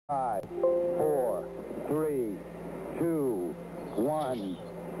5, 4, 3, 2, 1,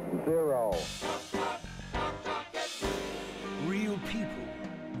 0. Real people,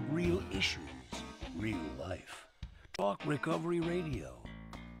 real issues, real life. Talk Recovery Radio.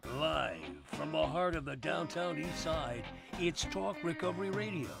 Live from the heart of the downtown east side, it's Talk Recovery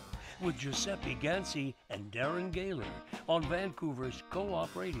Radio with Giuseppe Ganci and Darren Gaylor on Vancouver's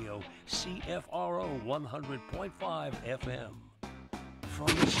Co-op Radio, CFRO 100.5 FM. From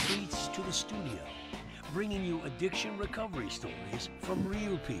the streets to the studio, bringing you addiction recovery stories from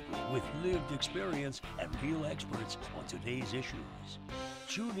real people with lived experience and real experts on today's issues.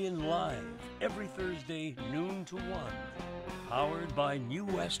 Tune in live every Thursday, noon to 1. Powered by New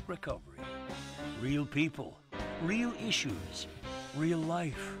West Recovery. Real people, real issues, real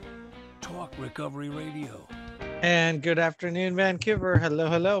life. Talk Recovery Radio. And good afternoon, Vancouver. Hello,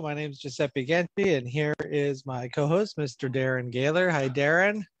 hello. My name is Giuseppe Ganci, and here is my co-host, Mr. Darren Gaylor. Hi,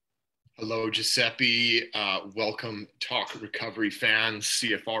 Darren. Hello, Giuseppe. Welcome, Talk Recovery fans,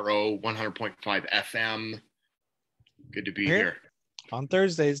 CFRO 100.5 FM. Good to be here. On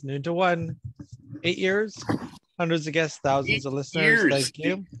Thursdays, noon to 1. 8 years, hundreds of guests, thousands of listeners. Years. Thank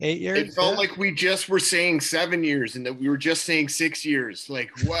you. 8 years. It felt like we just were saying 7 years and that we were just saying 6 years.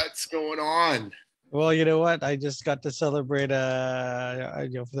 Like, what's going on? Well, you know what? I just got to celebrate,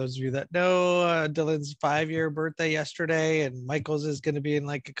 for those of you that know, Dylan's 5-year birthday yesterday, and Michael's is going to be in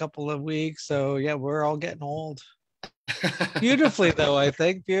like a couple of weeks. So yeah, we're all getting old. Beautifully though, I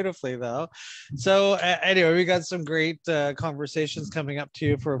think. Beautifully though. So anyway, we got some great conversations coming up to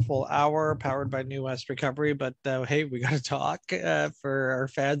you for a full hour, powered by New West Recovery. But hey, we got to talk for our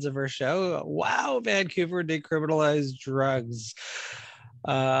fans of our show. Wow, Vancouver decriminalized drugs.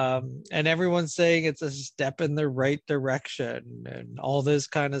 And everyone's saying it's a step in the right direction and all this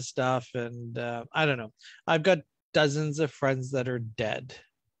kind of stuff. And I don't know. I've got dozens of friends that are dead.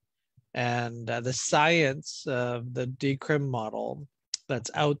 And the science of the decrim model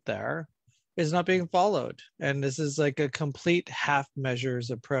that's out there is not being followed. And this is like a complete half measures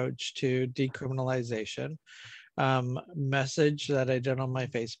approach to decriminalization. Message that I did on my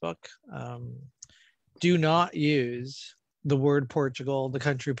Facebook. Do not use the word Portugal, the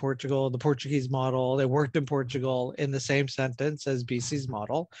country Portugal, the Portuguese model, they worked in Portugal in the same sentence as BC's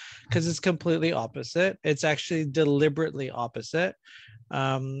model, because it's completely opposite. It's actually deliberately opposite.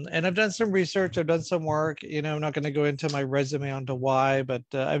 And I've done some research, I've done some work, I'm not going to go into my resume onto why, but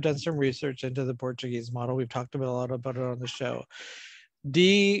I've done some research into the Portuguese model. We've talked about a lot about it on the show.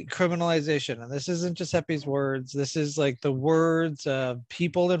 Decriminalization, and this isn't Giuseppe's words, this is like the words of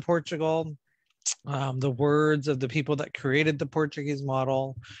people in Portugal, the words of the people that created the Portuguese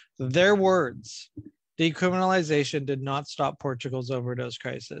model, their words. Decriminalization did not stop Portugal's overdose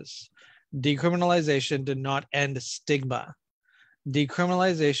crisis. Decriminalization did not end stigma.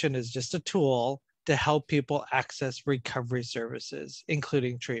 Decriminalization is just a tool to help people access recovery services,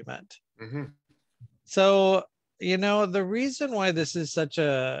 including treatment. Mm-hmm. So, the reason why this is such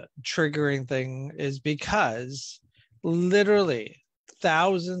a triggering thing is because literally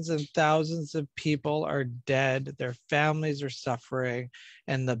thousands and thousands of people are dead, their families are suffering,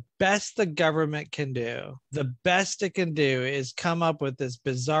 and the best the government can do, is come up with this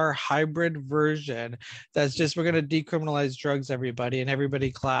bizarre hybrid version that's just, we're going to decriminalize drugs, everybody, and everybody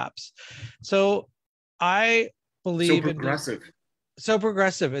claps. So I believe so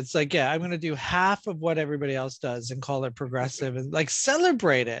progressive. It's like, yeah, I'm going to do half of what everybody else does and call it progressive and like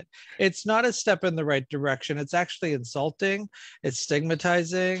celebrate it. It's not a step in the right direction. It's actually insulting. It's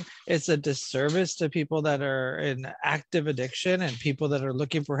stigmatizing. It's a disservice to people that are in active addiction and people that are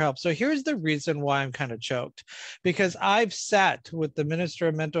looking for help. So here's the reason why I'm kind of choked, because I've sat with the Minister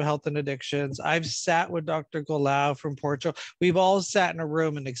of Mental Health and Addictions. I've sat with Dr. Golau from Portugal. We've all sat in a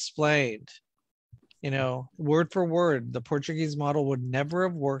room and explained, word for word, the Portuguese model would never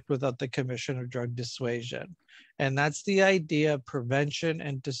have worked without the Commission of Drug Dissuasion. And that's the idea of prevention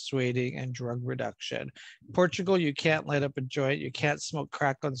and dissuading and drug reduction. Portugal, you can't light up a joint. You can't smoke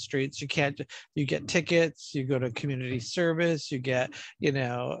crack on streets. You get tickets, you go to community service, you get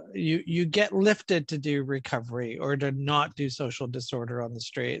lifted to do recovery or to not do social disorder on the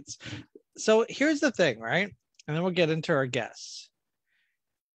streets. So here's the thing, right? And then we'll get into our guests.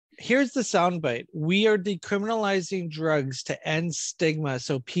 Here's the soundbite. We are decriminalizing drugs to end stigma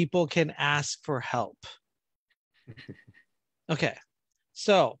so people can ask for help. Okay.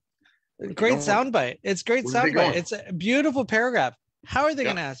 So, great soundbite. It's great soundbite. It's a beautiful paragraph. How are they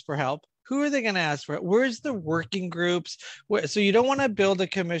going to ask for help? Who are they going to ask for? Where's the working groups? So you don't want to build a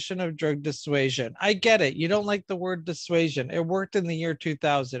commission of drug dissuasion. I get it. You don't like the word dissuasion. It worked in the year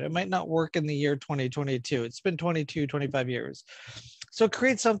 2000. It might not work in the year 2022. It's been 25 years. So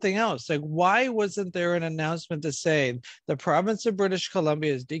create something else. Like, why wasn't there an announcement to say the province of British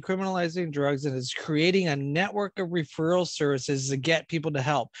Columbia is decriminalizing drugs and is creating a network of referral services to get people to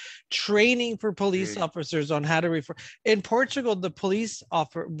help, training for police officers on how to refer. In Portugal, the police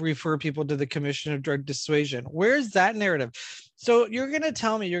refer people to the Commission of Drug Dissuasion. Where's that narrative? So you're going to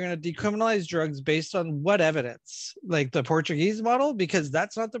tell me you're going to decriminalize drugs based on what evidence? Like the Portuguese model? Because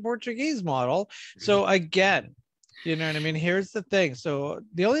that's not the Portuguese model. So again, you know what I mean? Here's the thing. So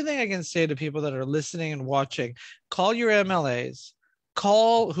the only thing I can say to people that are listening and watching, call your MLAs,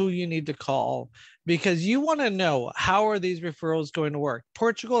 call who you need to call, because you want to know, how are these referrals going to work?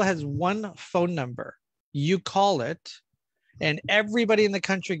 Portugal has one phone number. You call it, and everybody in the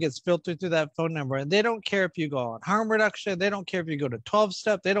country gets filtered through that phone number. And they don't care if you go on harm reduction. They don't care if you go to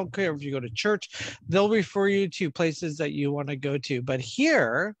 12-step. They don't care if you go to church. They'll refer you to places that you want to go to. But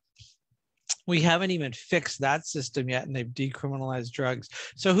here, we haven't even fixed that system yet, and they've decriminalized drugs.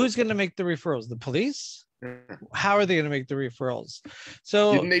 So who's going to make the referrals? The police? How are they going to make the referrals?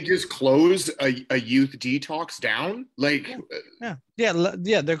 So didn't they just close a youth detox down? Like, yeah,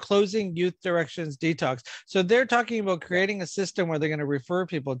 they're closing youth directions detox. So they're talking about creating a system where they're going to refer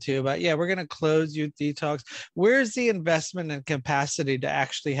people to, but yeah, we're going to close youth detox. Where's the investment and capacity to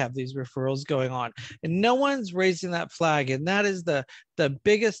actually have these referrals going on? And no one's raising that flag. And that is the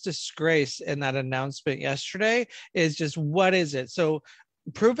biggest disgrace in that announcement yesterday, is just, what is it? So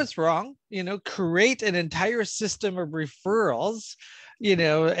prove it's wrong, create an entire system of referrals,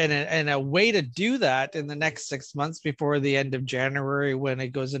 and a way to do that in the next 6 months before the end of January, when it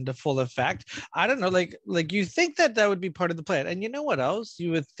goes into full effect. I don't know, like you think that would be part of the plan. And you know what else?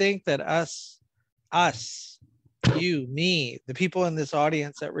 You would think that us, you, me, the people in this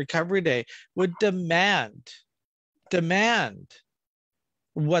audience at Recovery Day would demand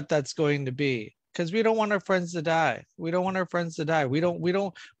what that's going to be. Because we don't want our friends to die. We don't want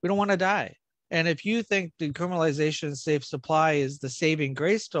to die. And if you think decriminalization and safe supply is the saving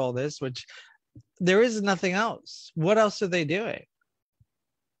grace to all this, which there is nothing else. What else are they doing?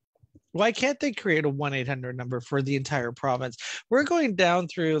 Why can't they create a 1-800 number for the entire province? We're going down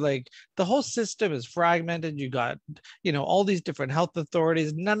through, like, the whole system is fragmented. You got, all these different health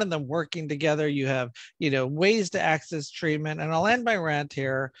authorities, none of them working together. You have, ways to access treatment. And I'll end my rant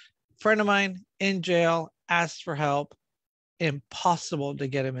here. Friend of mine in jail, asked for help. Impossible to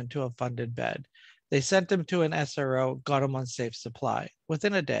get him into a funded bed. They sent him to an SRO, got him on safe supply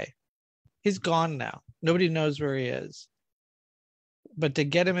within a day. He's gone now. Nobody knows where he is. But to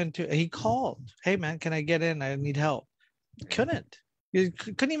get him he called, hey man, can I get in? I need help. Couldn't. You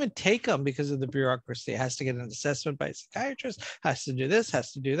couldn't even take him because of the bureaucracy. It has to get an assessment by a psychiatrist, has to do this,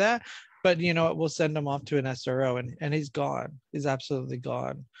 has to do that. But you know what? We'll send him off to an SRO, and he's gone. He's absolutely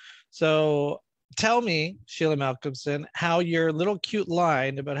gone. So tell me, Sheila Malcolmson, how your little cute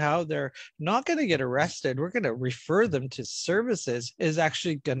line about how they're not going to get arrested, we're going to refer them to services, is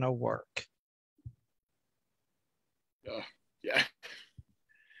actually going to work. Yeah.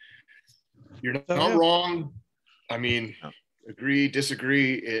 You're not wrong. I mean, agree,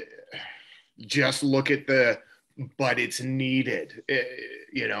 disagree. Just look at but it's needed,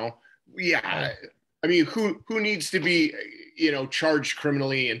 Yeah. I mean, who needs to be, charged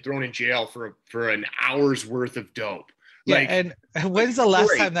criminally and thrown in jail for an hour's worth of dope? Like, and when's the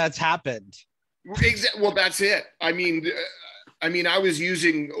last time that's happened? Well, that's it. I mean, I was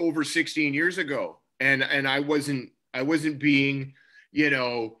using over 16 years ago, and I wasn't being,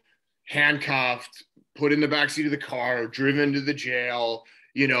 handcuffed, put in the backseat of the car, driven to the jail,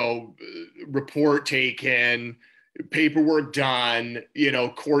 report taken, paperwork done,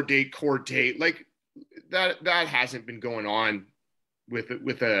 court date. Like, that hasn't been going on with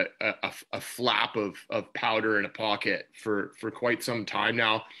a flap of powder in a pocket for quite some time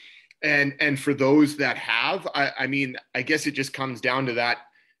now. And for those that have, I mean, I guess it just comes down to that,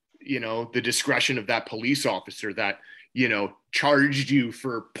 the discretion of that police officer that, charged you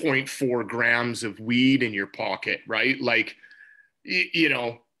for 0.4 grams of weed in your pocket, right? Like,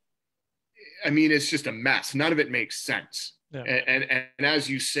 I mean, it's just a mess. None of it makes sense. Yeah. And as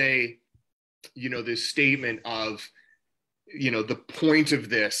you say, this statement of, the point of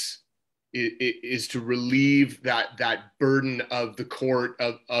this is to relieve that burden of the court,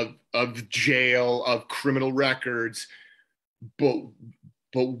 of jail, of criminal records, but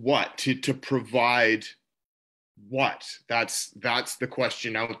what to provide what? That's the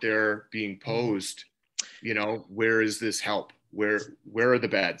question out there being posed. Where is this help? Where are the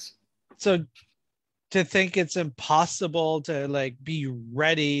beds? So to think it's impossible to be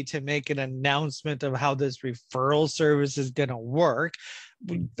ready to make an announcement of how this referral service is going to work.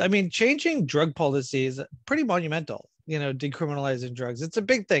 I mean, changing drug policy is pretty monumental. decriminalizing drugs. It's a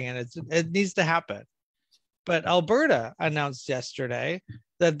big thing, and it needs to happen. But Alberta announced yesterday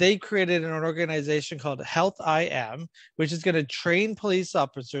that they created an organization called Health IM, which is going to train police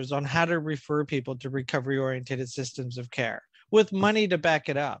officers on how to refer people to recovery-oriented systems of care with money to back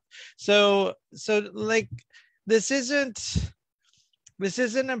it up. So like this isn't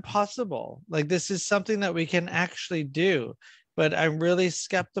impossible. Like this is something that we can actually do. But I'm really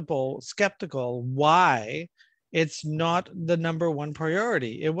skeptical why it's not the number one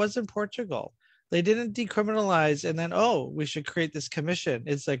priority. It was in Portugal. They didn't decriminalize and then, we should create this commission.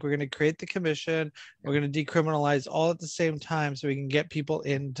 It's like, we're going to create the commission. We're going to decriminalize all at the same time so we can get people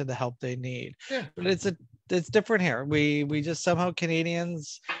into the help they need. Yeah. But it's different here. We just somehow,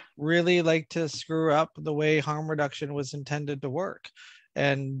 Canadians really like to screw up the way harm reduction was intended to work.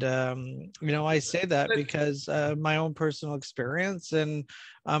 And I say that because my own personal experience, and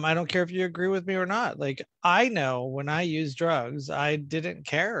I don't care if you agree with me or not. Like, I know when I use drugs, I didn't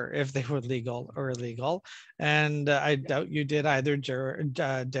care if they were legal or illegal, and I doubt you did either,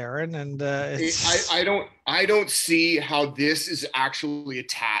 Darren. And I don't see how this is actually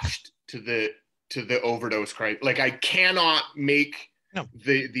attached to the overdose crisis. Like, I cannot make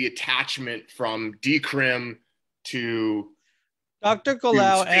the attachment from decrim to Dr.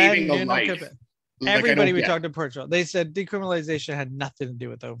 Colau and everybody we talked to Portugal, they said decriminalization had nothing to do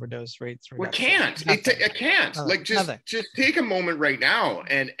with overdose rates. Well, it can't. It can't. Like, just take a moment right now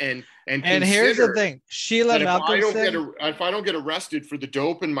and here's the thing, Sheila Malcolmson. If I don't get arrested for the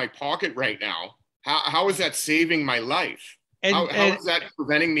dope in my pocket right now, how is that saving my life? How is that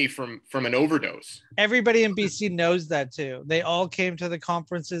preventing me from an overdose? Everybody in BC knows that too. They all came to the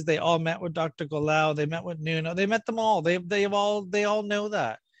conferences. They all met with Dr. Colau. They met with Nuno. They met them all. They all know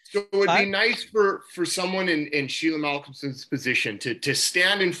that. So it would be nice for someone in Sheila Malcolmson's position to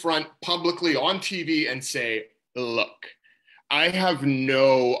stand in front publicly on TV and say, look, I have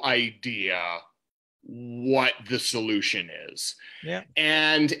no idea what the solution is. Yeah.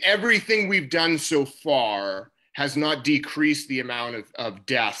 And everything we've done so far has not decreased the amount of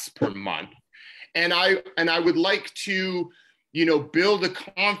deaths per month. And I would like to, build a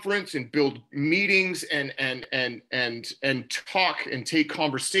conference and build meetings and talk and take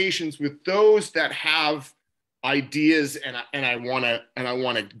conversations with those that have ideas, and I want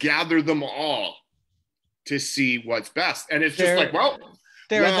to gather them all to see what's best. And it's just like,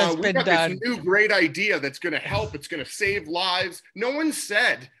 we've got this new great idea that's going to help. It's going to save lives. No one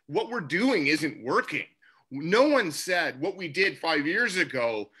said what we're doing isn't working. No one said what we did 5 years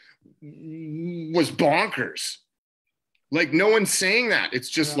ago was bonkers. Like, no one's saying that. It's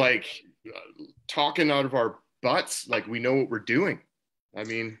just like talking out of our butts. Like, we know what we're doing. I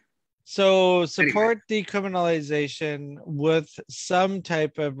mean, so support decriminalization with some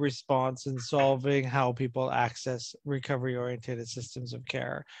type of response in solving how people access recovery-oriented systems of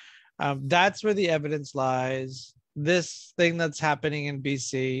care. That's where the evidence lies. This thing that's happening in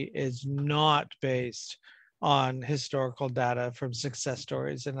BC is not based on historical data from success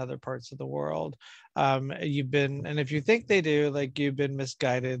stories in other parts of the world. And if you think they do, like, you've been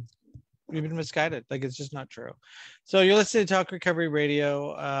misguided. Like, it's just not true. So you're listening to Talk Recovery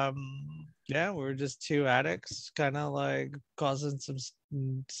Radio. We're just two addicts kind of like causing some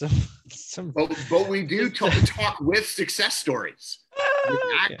but we do talk with success stories, with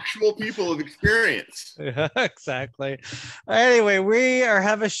actual people of experience. Yeah, exactly. Anyway, we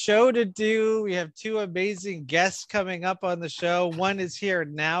have a show to do. We have two amazing guests coming up on the show. One is here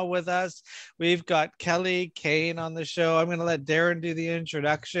now with us. We've got Keli Kane on the show. I'm going to let Darren do the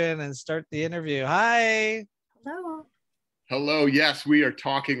introduction and start the interview. Hi. Hello. Yes, we are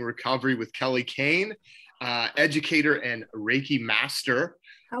talking recovery with Keli Kane, educator and Reiki Master.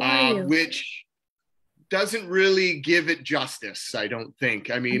 How are you? Which doesn't really give it justice, I don't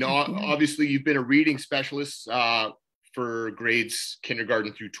think. I mean, obviously, you've been a reading specialist for grades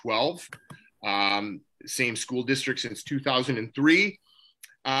kindergarten through 12, same school district since 2003,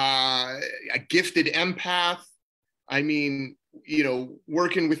 a gifted empath. I mean,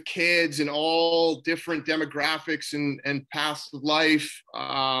 working with kids in all different demographics and paths of life.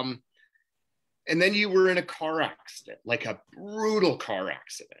 And then you were in a car accident, like a brutal car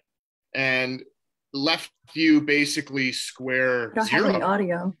accident, and left you basically square I don't zero. have any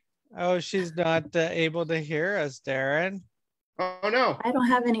audio. Oh, she's not able to hear us, Darren. Oh, no. I don't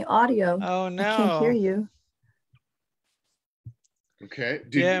have any audio. Oh, no. I can't hear you. Okay.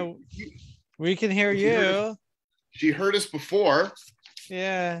 We can hear you. She heard us before.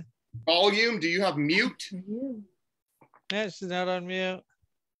 Yeah. Volume, do you have mute? Yeah, she's not on mute.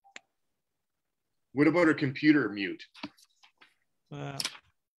 What about her computer mute?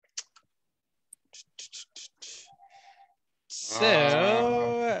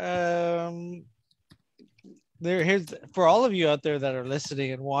 Here's for all of you out there that are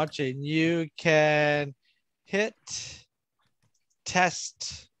listening and watching, you can hit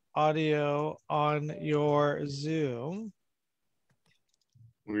test audio on your Zoom.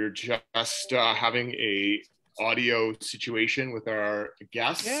 We're just having a audio situation with our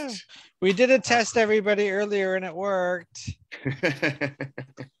guest. Yeah, we did a test, everybody, earlier, and it worked.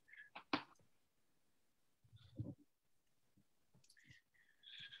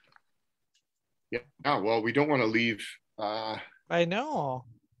 Yeah, well, we don't want to leave I know,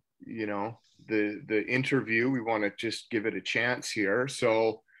 the interview. We want to just give it a chance here.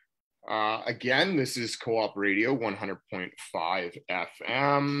 So again, this is Co-op Radio 100.5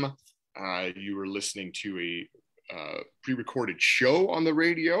 FM. You were listening to a pre-recorded show on the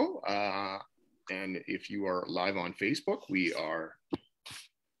radio, and if you are live on Facebook, we are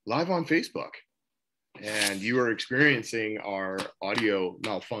live on Facebook, and you are experiencing our audio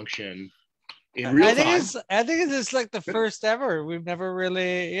malfunction in real time. I think it's like the first ever. We've never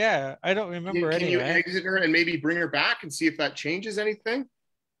really, I don't remember. Can you exit her and maybe bring her back and see if that changes anything?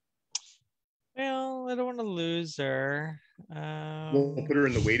 Well, I don't want to lose her. We'll put her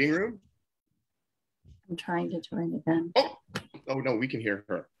in the waiting room. I'm trying to join again. Oh no, we can hear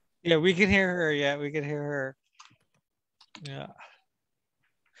her. Yeah, we can hear her. Yeah, we can hear her. Yeah.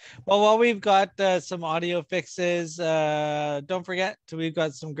 Well, while we've got some audio fixes, don't forget, we've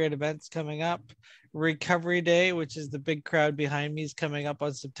got some great events coming up. Recovery Day, which is the big crowd behind me, is coming up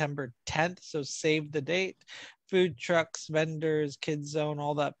on September 10th. So save the date. Food trucks, vendors, kids zone,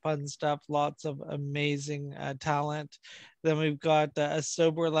 all that fun stuff. Lots of amazing talent. Then we've got a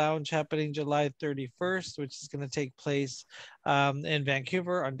sober lounge happening July 31st, which is going to take place in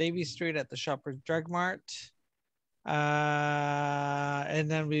Vancouver on Davie Street at the Shoppers Drug Mart.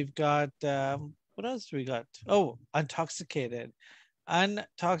 And then we've got what else do we got? Oh, Untoxicated.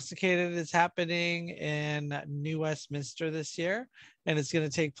 Untoxicated is happening in New Westminster this year, and it's going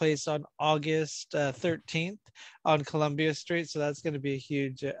to take place on August 13th on Columbia Street. So that's going to be a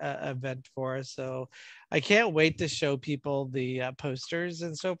huge event for us. So I can't wait to show people the posters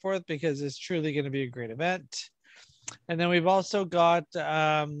and so forth, because it's truly going to be a great event. And then we've also got,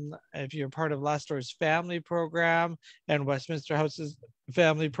 if you're part of Last Door's family program and Westminster House's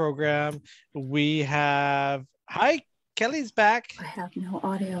family program, we have, hi, Kelly's back. I have no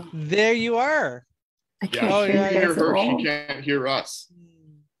audio. There you are. I can't She can hear her. all. She can't hear us.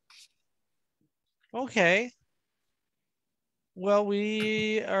 Okay. Well,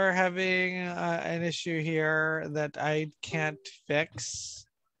 we are having an issue here that I can't fix.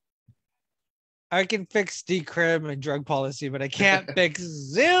 I can fix decrim and drug policy, but I can't fix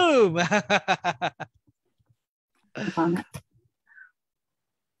Zoom.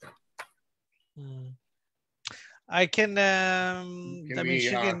 I can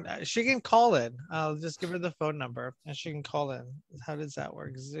she can call in. I'll just give her the phone number and she can call in. How does that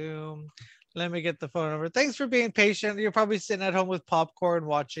work? Zoom. Let me get the phone number. Thanks for being patient. You're probably sitting at home with popcorn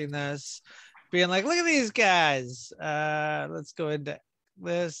watching this, being like, look at these guys. Let's go into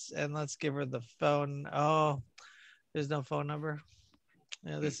this and let's give her the phone. Oh, there's no phone number.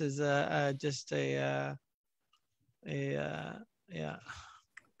 Yeah, this is just a yeah.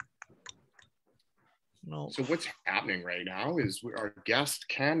 No. So what's happening right now is our guest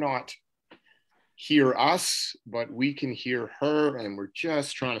cannot hear us, but we can hear her, and we're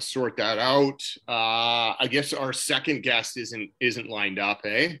just trying to sort that out. I guess our second guest isn't lined up,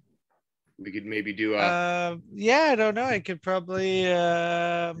 eh? We could maybe do a yeah, I don't know. I could probably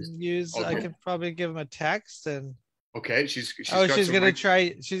use okay. I could probably give him a text and she's gonna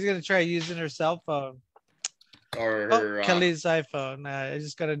try using her cell phone. Or her, Kelly's iPhone. I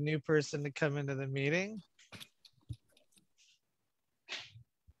just got a new person to come into the meeting.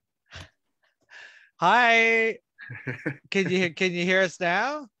 Hi. Can you hear us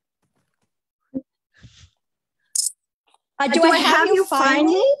now? Do I have you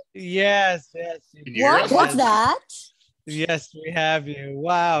finally? Yes. What's that? Yes, we have you.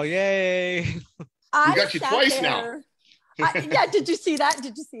 Wow, yay. We got you twice now. Yeah, did you see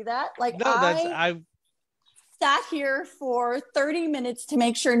that? Like, no, I sat here for 30 minutes to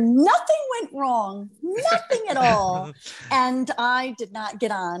make sure nothing went wrong, nothing at all. And I did not get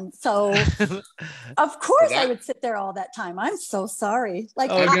on. So of course I would sit there all that time. I'm so sorry.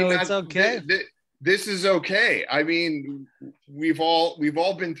 Like, it's okay. This is okay. I mean, we've all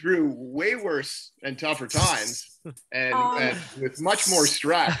been through way worse and tougher times, and with much more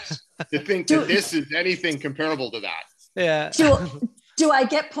stress. To think that this is anything comparable to that. Yeah. Do I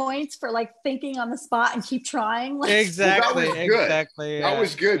get points for like thinking on the spot and keep trying? Like, exactly. Well, that was good. Exactly. That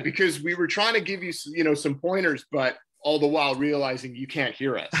was good because we were trying to give you, some pointers, but all the while realizing you can't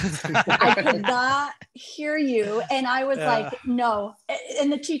hear us. I could not hear you. And I was Yeah. like, no.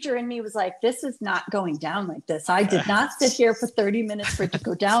 And the teacher in me was like, this is not going down like this. I did not sit here for 30 minutes for it to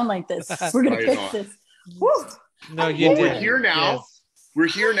go down like this. We're going to Right fix on. this. Woo. No, I'm you Well, did. we're here now. Yes. We're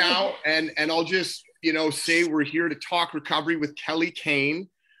here now, and I'll just, say we're here to talk recovery with Keli Kane,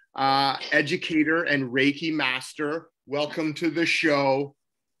 educator and Reiki Master. Welcome to the show,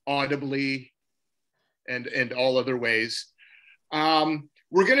 audibly and all other ways. We're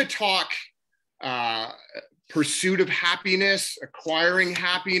going to talk pursuit of happiness, acquiring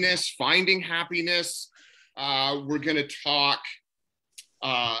happiness, finding happiness. We're going to talk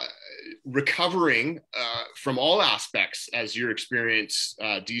recovering from all aspects, as your experience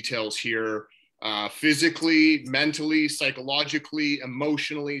details here, physically, mentally, psychologically,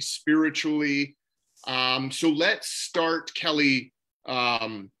 emotionally, spiritually. So let's start, Keli,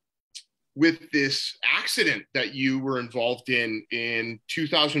 with this accident that you were involved in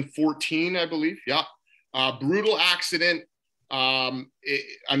 2014, I believe. Yeah. Brutal accident.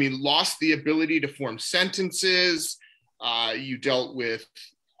 Lost the ability to form sentences. You dealt with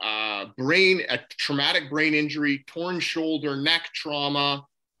a traumatic brain injury, torn shoulder, neck trauma,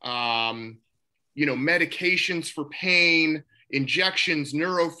 medications for pain, injections,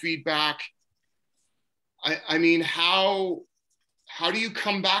 neurofeedback. How do you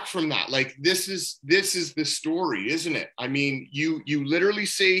come back from that? Like, this is the story, isn't it? I mean, you literally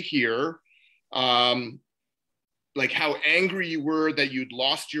say here, like how angry you were that you'd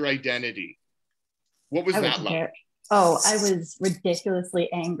lost your identity. What was that like? Oh, I was ridiculously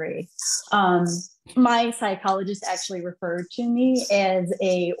angry. My psychologist actually referred to me as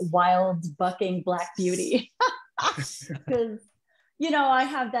a wild bucking black beauty because, I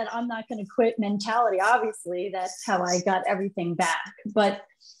have that I'm not going to quit mentality. Obviously, that's how I got everything back. But,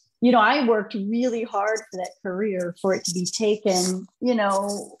 I worked really hard for that career for it to be taken,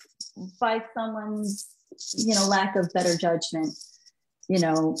 by someone's, lack of better judgment,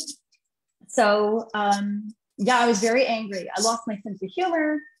 So, I was very angry. I lost my sense of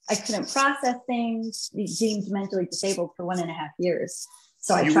humor. I couldn't process things. Deemed mentally disabled for 1.5 years.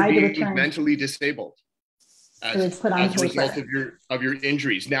 So I tried to return. Mentally disabled as a result of your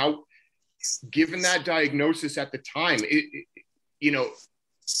injuries. Now, given that diagnosis at the time,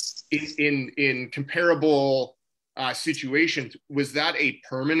 in comparable situations, was that a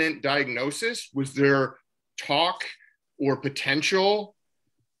permanent diagnosis? Was there talk or potential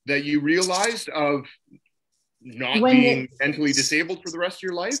that you realized of not being mentally disabled for the rest of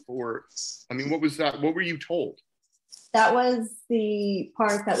your life? Or, what was that? What were you told? That was the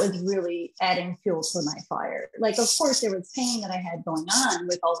part that was really adding fuel to my fire. Like, of course, there was pain that I had going on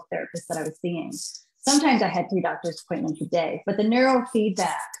with all the therapists that I was seeing. Sometimes I had 3 doctor's appointments a day, but the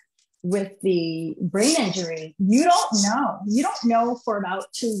neurofeedback with the brain injury, you don't know. You don't know for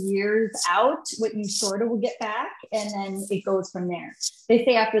about 2 years out what you sort of will get back. And then it goes from there. They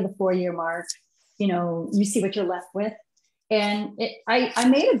say after the 4-year mark, you see what you're left with. And I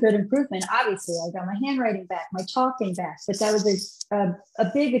made a good improvement. Obviously, I got my handwriting back, my talking back, but that was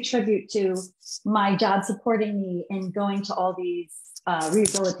a big attribute to my job supporting me and going to all these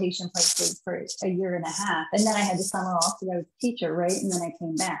rehabilitation places for 1.5 years. And then I had the summer off because I was a teacher, right? And then I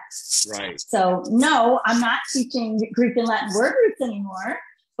came back. Right. So no, I'm not teaching Greek and Latin word roots anymore,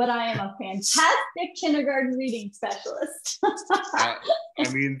 but I am a fantastic kindergarten reading specialist.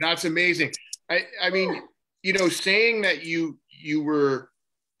 That's amazing. Saying that you were,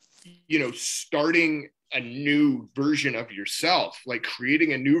 starting a new version of yourself, like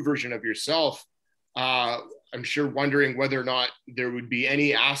creating a new version of yourself, I'm sure wondering whether or not there would be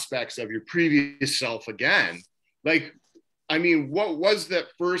any aspects of your previous self again. Like, what was that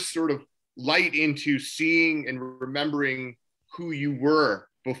first sort of light into seeing and remembering who you were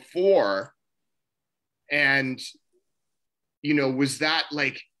before? And, was that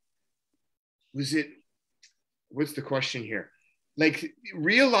like, what's the question here? Like,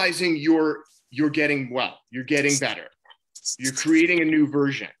 realizing you're getting well, you're getting better, you're creating a new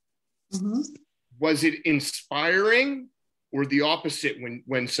version. Mm-hmm. Was it inspiring or the opposite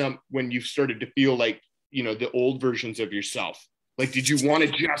when you started to feel like, the old versions of yourself? Like, did you want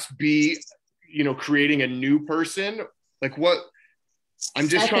to just be, creating a new person? Like, what? I'm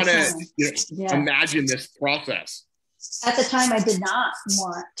just trying to imagine this process. At the time, I did not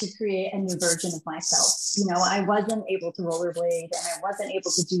want to create a new version of myself. I wasn't able to rollerblade and I wasn't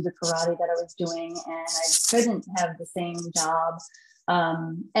able to do the karate that I was doing, and I couldn't have the same job.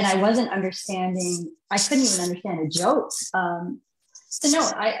 And I wasn't understanding, I couldn't even understand a joke. So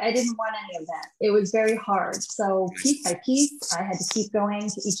no, I didn't want any of that. It was very hard. So piece by piece, I had to keep going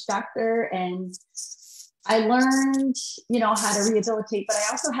to each doctor and I learned, how to rehabilitate, but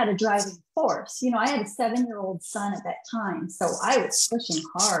I also had a driving force. I had a 7-year-old son at that time. So I was pushing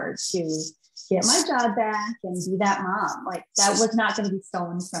hard to get my job back and be that mom. Like, that was not going to be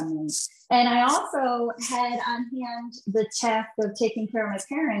stolen from me. And I also had on hand the task of taking care of my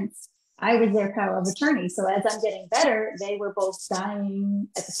parents. I was their power of attorney. So as I'm getting better, they were both dying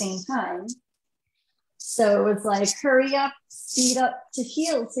at the same time. So it was like, hurry up, speed up to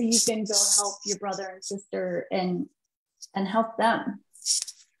heal so you can go help your brother and sister and help them.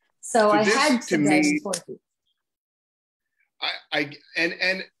 So I had some driving forces.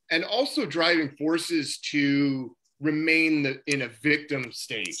 And also driving forces to remain in a victim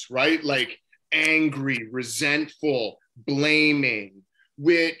state, right? Like angry, resentful, blaming,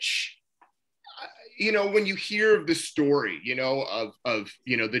 which, when you hear of the story, of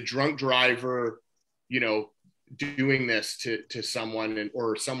the drunk driver, doing this to someone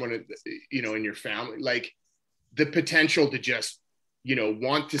or someone, in your family, like the potential to just,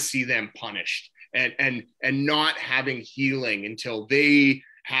 want to see them punished and not having healing until they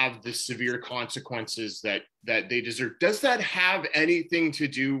have the severe consequences that they deserve. Does that have anything to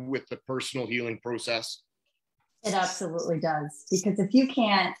do with the personal healing process? It absolutely does. Because if you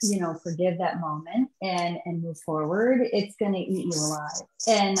can't, forgive that moment and move forward, it's going to eat you alive.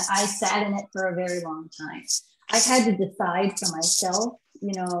 And I sat in it for a very long time. I had to decide for myself,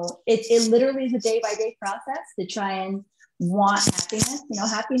 it literally is a day-by-day process to try and want happiness.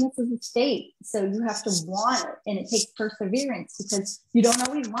 Happiness is a state. So you have to want it, and it takes perseverance because you don't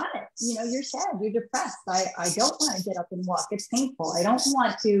always want it. You're sad, you're depressed. I don't want to get up and walk. It's painful. I don't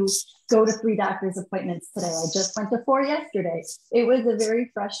want to go to 3 doctor's appointments today. I just went to 4 yesterday. It was a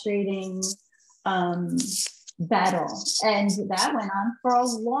very frustrating battle. And that went on for a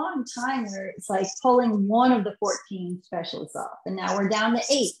long time, where it's like pulling one of the 14 specialists off. And now we're down to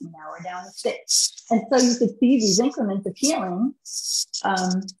 8, and now we're down to 6. And so you could see these increments of healing.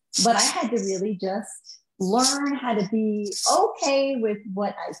 But I had to really just learn how to be okay with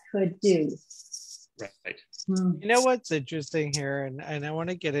what I could do. Right. You know what's interesting here, and I want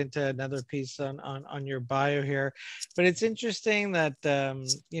to get into another piece on your bio here, but it's interesting that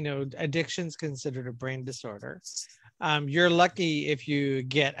addiction is considered a brain disorder. You're lucky if you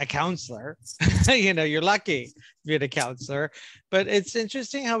get a counselor. You're lucky if you get a counselor. But it's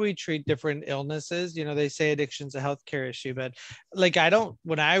interesting how we treat different illnesses. They say addiction's a healthcare issue, but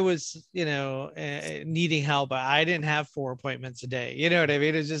when I was, needing help, I didn't have 4 appointments a day. You know what I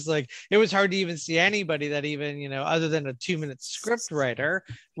mean? It's just like, it was hard to even see anybody that even, other than a 2-minute script writer,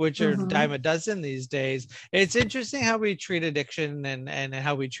 which are dime a dozen these days. It's interesting how we treat addiction and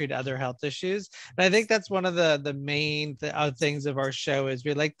how we treat other health issues. And I think that's one of the main things of our show is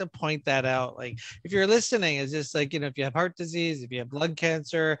we like to point that out. Like, if you're listening, it's just like, if you have heart disease, if you have blood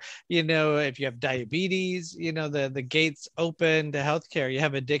cancer, if you have diabetes, the gates open to healthcare. You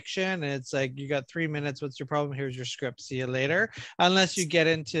have addiction, and it's like, you got 3 minutes. What's your problem? Here's your script. See you later. Unless you get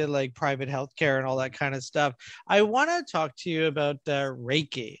into like private healthcare and all that kind of stuff. I want to talk to you about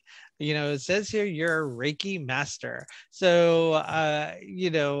Reiki. It says here you're a Reiki master. So,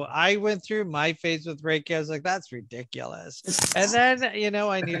 I went through my phase with Reiki. I was like, that's ridiculous. And then,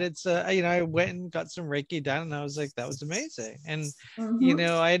 I needed to, I went and got some Reiki done, and I was like, that was amazing. And,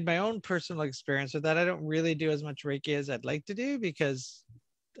 I had my own personal experience with that. I don't really do as much Reiki as I'd like to do because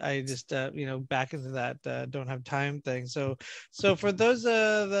I just, back into that don't have time thing. So for those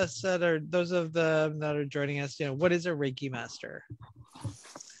of us that are joining us, what is a Reiki master?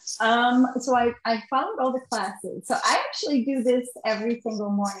 So I followed all the classes. So I actually do this every single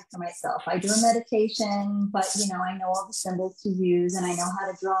morning for myself. I do a meditation, but I know all the symbols to use, and I know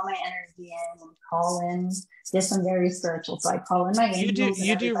how to draw my energy in and call in. Yes, I'm very spiritual, so I call in my angels.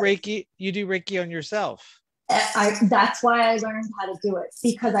 You do Reiki on yourself. That's why I learned how to do it,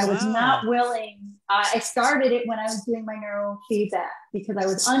 because I was not willing. I started it when I was doing my neurofeedback because I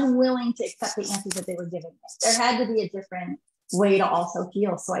was unwilling to accept the answers that they were giving me. There had to be a different way to also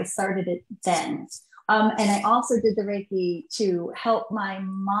heal. So I started it then. And I also did the Reiki to help my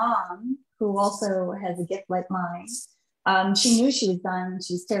mom, who also has a gift like mine. She knew she was dying.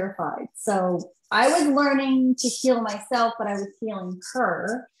 She was terrified. So I was learning to heal myself, but I was healing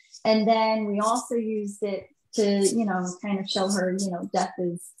her. And then we also used it to, kind of show her, death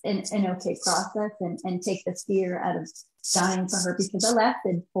is an okay process and take the fear out of dying for her, because I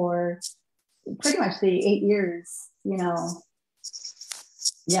lasted for pretty much the 8 years,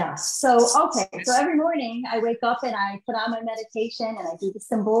 Yeah. So every morning I wake up and I put on my meditation and I do the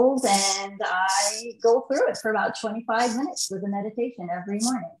symbols, and I go through it for about 25 minutes with a meditation every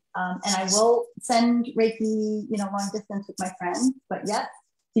morning. And I will send Reiki, long distance with my friends, but yes,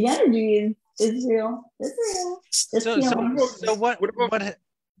 the energy It's real. It's real. It's So healing.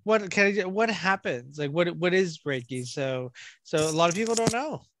 what happens? Like what is Reiki? So a lot of people don't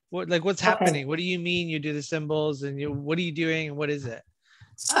know. What's happening? What do you mean you do the symbols and what are you doing and what is it?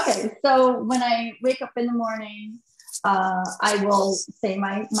 Okay, so when I wake up in the morning, I will say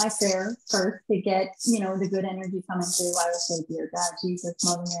my prayer first to get, the good energy coming through. I will say, dear God, Jesus,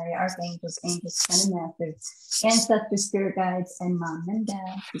 Mother Mary, archangels, angels, and masters, ancestors, spirit guides, and mom and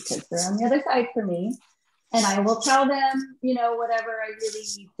dad, because they're on the other side for me. And I will tell them, whatever I really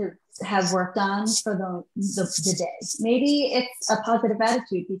need to have worked on for the day. Maybe it's a positive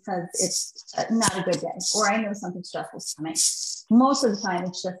attitude because it's not a good day, or I know something stressful is coming. Most of the time,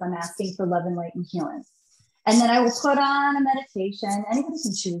 it's just I'm asking for love and light and healing. And then I will put on a meditation. Anybody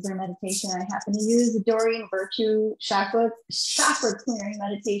can choose their meditation. I happen to use the Dorian Virtue chakra clearing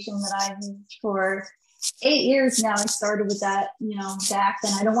meditation that I've used for 8 years now. I started with that, back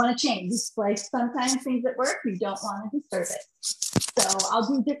then. I don't want to change. It's like sometimes things at work, you don't want to disturb it. So I'll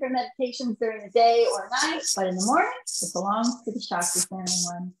do different meditations during the day or night, but in the morning, it belongs to the chakra clearing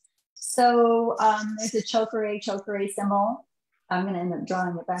one. So there's a chokere symbol. I'm going to end up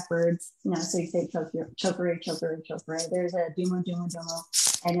drawing it backwards, so you say chokere. There's a dumo,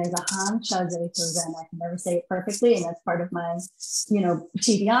 and there's a han chaze for Zen. I can never say it perfectly, and that's part of my,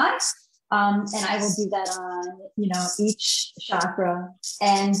 TBI. And I will do that on, each chakra.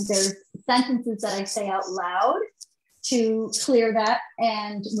 And there's sentences that I say out loud to clear that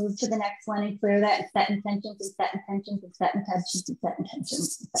and move to the next one and clear that and set intentions and set intentions and set intentions and set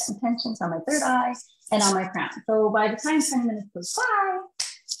intentions and set intentions on my third eye and on my crown. So by the time 20 minutes goes by,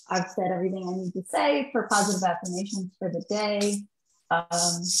 I've said everything I need to say for positive affirmations for the day.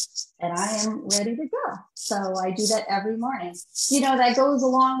 And I am ready to go. So I do that every morning. That goes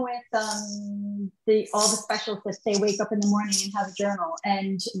along with all the specialists that say wake up in the morning and have a journal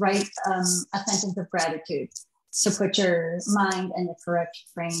and write a sentence of gratitude to put your mind in the correct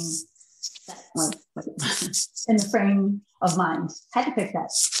frame, in the frame of mind. Had to pick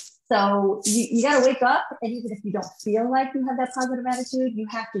that. So you got to wake up, and even if you don't feel like you have that positive attitude, you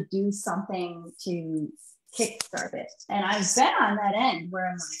have to do something to kickstart it. And I've been on that end where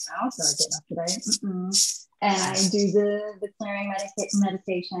I'm like, oh, so I get up today. And I do the clearing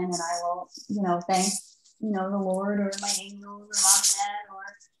meditation, and I will, thank, the Lord or my angels or mom and dad, or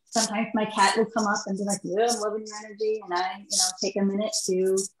sometimes my cat will come up and be like, yeah, I'm loving your energy. And I, take a minute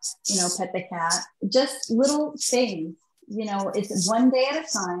to, pet the cat. Just little things, it's one day at a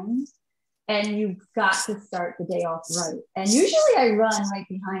time, and you've got to start the day off right. And usually I run right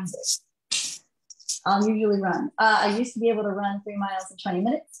behind it. I'll usually run. I used to be able to run 3 miles in 20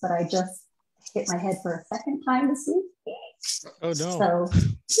 minutes, but I just hit my head for a second time this week. Oh, no. So,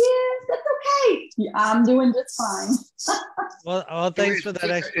 yeah, that's okay. Yeah, I'm doing just fine. Well, thanks for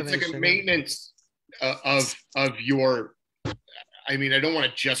that explanation. It's like a maintenance of your, I don't want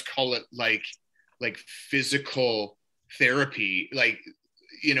to just call it like physical therapy.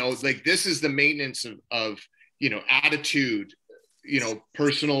 This is the maintenance of attitude,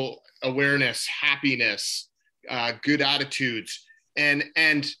 personal awareness, happiness, good attitudes, and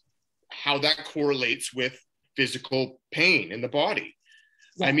how that correlates with physical pain in the body.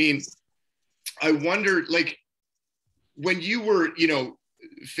 Yes. I wonder, when you were,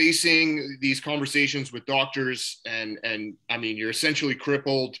 facing these conversations with doctors and you're essentially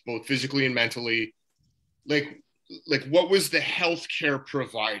crippled both physically and mentally, what was the healthcare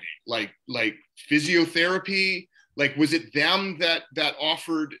providing? Like physiotherapy? Was it them that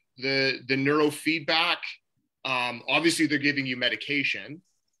offered the neurofeedback? Obviously they're giving you medication,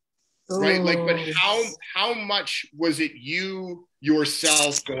 right? But how much was it you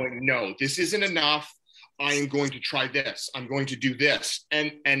yourself going, no, this isn't enough. I am going to try this. I'm going to do this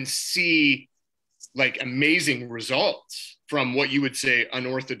and see amazing results from what you would say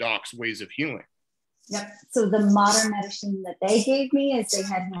unorthodox ways of healing. Yep. So the modern medicine that they gave me is they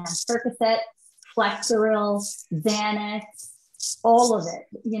had me on Percocet, Flexeril, Xanax, all of it,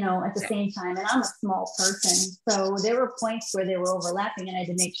 at the same time. And I'm a small person. So there were points where they were overlapping, and I had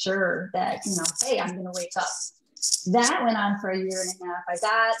to make sure that, hey, I'm going to wake up. That went on for 1.5 years. I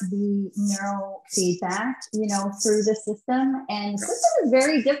got the neurofeedback, through the system. And the system is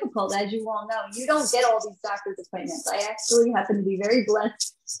very difficult, as you all know. You don't get all these doctor's appointments. I actually happen to be very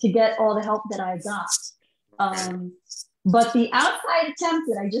blessed to get all the help that I got. But the outside attempt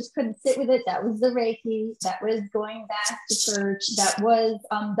that I just couldn't sit with it, that was the Reiki, that was going back to church, that was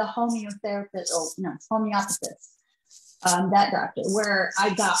the homeopathist. that doctor, where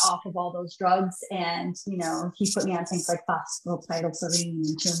I got off of all those drugs, and he put me on things like phosphatidylserine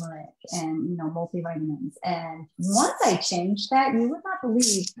and turmeric and multivitamins. And once I changed that, you would not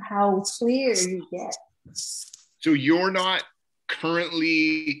believe how clear you get. So you're not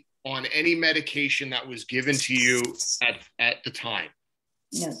currently on any medication that was given to you at the time?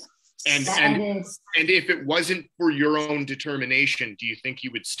 No. And if it wasn't for your own determination, do you think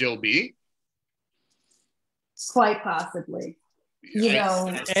you would still be? Quite possibly.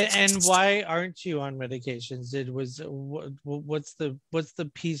 And why aren't you on medications? What's the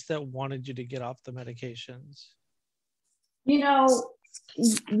piece that wanted you to get off the medications?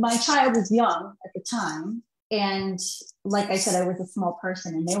 My child was young at the time, and like I said, I was a small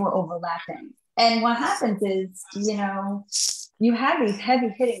person, and they were overlapping. And what happens is, you have these heavy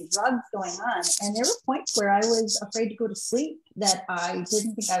hitting drugs going on, and there were points where I was afraid to go to sleep, that I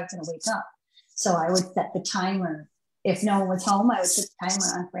didn't think I was going to wake up. So I would set the timer. If no one was home, I would set the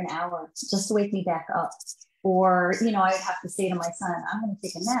timer on for an hour just to wake me back up. Or, I would have to say to my son, I'm going to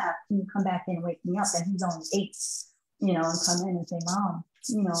take a nap. Can you come back in and wake me up? And he's only 8, and come in and say, Mom,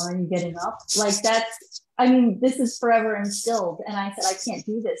 are you getting up? Like this is forever instilled. And I said, I can't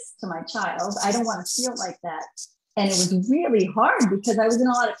do this to my child. I don't want to feel like that. And it was really hard because I was in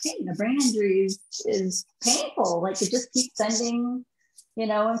a lot of pain. A brain injury is painful. Like, it just keeps sending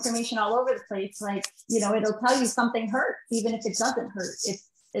information all over the place. Like, it'll tell you something hurts, even if it doesn't hurt.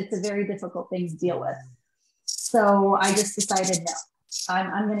 It's a very difficult thing to deal with. So I just decided, no,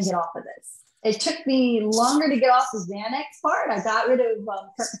 I'm going to get off of this. It took me longer to get off the Xanax part. I got rid of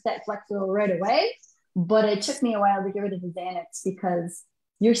Percocet Flexeril right away, but it took me a while to get rid of the Xanax because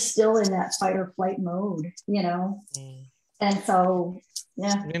you're still in that fight or flight mode, And so,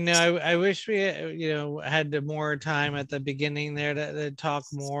 yeah. I wish we, had more time at the beginning there to talk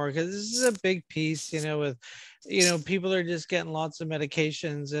more, because this is a big piece, with, people are just getting lots of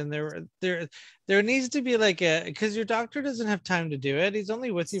medications, and there needs to be because your doctor doesn't have time to do it. He's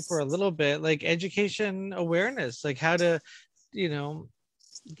only with you for a little bit, like education awareness, like how to,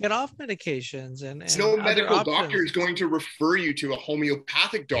 get off medications and no medical doctor is going to refer you to a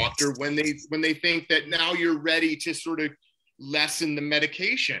homeopathic doctor when they think that now you're ready to sort of lessen the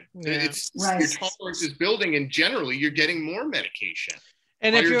medication. Yeah. It's right. Your tolerance is building, and generally you're getting more medication.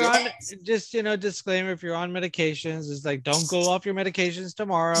 And if you're on, just, disclaimer, if you're on medications, it's like, don't go off your medications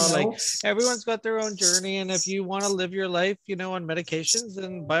tomorrow. No. Like, everyone's got their own journey. And if you want to live your life, on medications,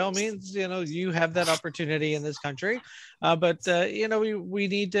 then by all means, you have that opportunity in this country. But we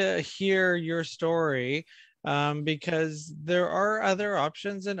need to hear your story, because there are other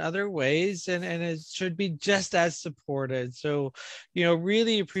options and other ways, and it should be just as supported. So,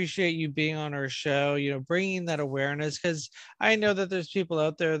 really appreciate you being on our show, bringing that awareness, because I know that there's people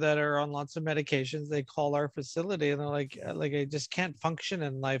out there that are on lots of medications. They call our facility and they're like, I just can't function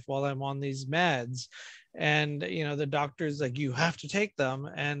in life while I'm on these meds. And the doctor's like, you have to take them,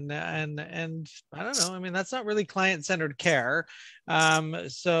 and I don't know, I mean, that's not really client-centered care.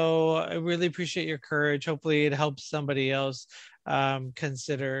 So I really appreciate your courage. Hopefully it helps somebody else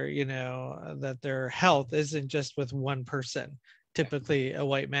consider that their health isn't just with one person, typically a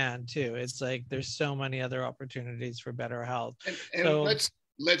white man too. It's like there's so many other opportunities for better health. And so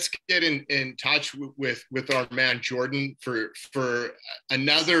let's get in touch with our man Jordan for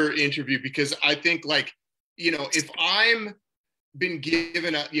another interview, because I think, if I'm been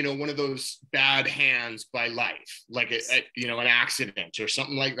given one of those bad hands by life, like an accident or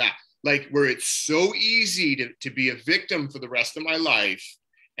something like that, like where it's so easy to be a victim for the rest of my life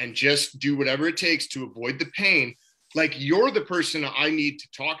and just do whatever it takes to avoid the pain. Like, you're the person I need to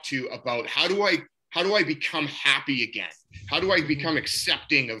talk to about how do I become happy again? How do I become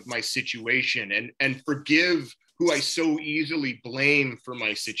accepting of my situation and forgive who I so easily blame for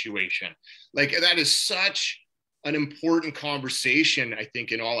my situation? Like, that is such an important conversation, I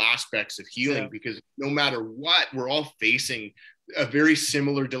think, in all aspects of healing, because no matter what, we're all facing a very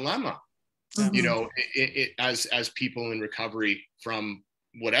similar dilemma, as people in recovery from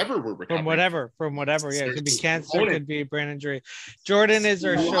whatever we're recovering from whatever. Yeah, it could be cancer, it could be brain injury. Jordan is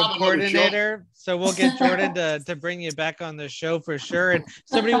our show coordinator, so we'll get Jordan to bring you back on the show for sure. And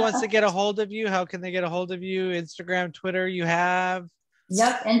somebody wants to get a hold of you, how can they get a hold of you? Instagram, Twitter, you have?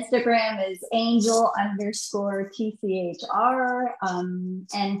 Yep, Instagram is angel_TCHR,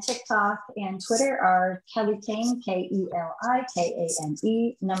 and TikTok and Twitter are Keli Kane,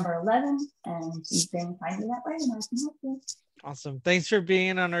 KELIKANE, number 11, and you can find me that way, and I can help you. Awesome. Thanks for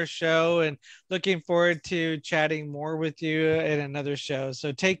being on our show, and looking forward to chatting more with you in another show.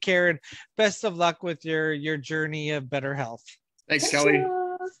 So take care, and best of luck with your journey of better health. Thanks, Keli.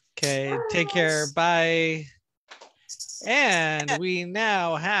 Okay, take care. Bye. And we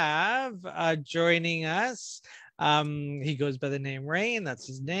now have joining us, he goes by the name Rain. That's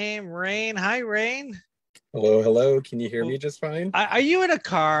his name, Rain. Hi, Rain. Hello. Can you hear me just fine? Are you in a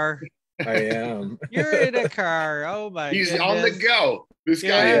car? I am. You're in a car. Oh my He's goodness. on the go. This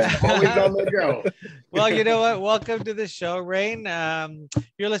guy is always on the go. Well, you know what? Welcome to the show, Rain.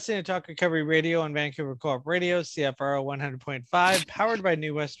 You're listening to Talk Recovery Radio on Vancouver Co-op Radio, CFRO 100.5, powered by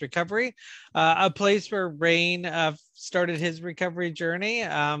New West Recovery, a place where Rain started his recovery journey.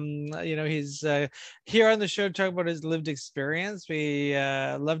 He's here on the show to talk about his lived experience. We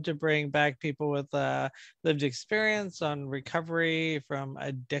love to bring back people with lived experience on recovery from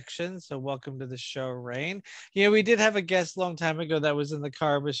addiction. So welcome to the show, Rain. We did have a guest a long time ago that was in the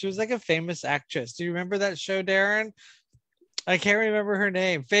car, but she was like a famous actress. Do you remember that show, Darren? I can't remember her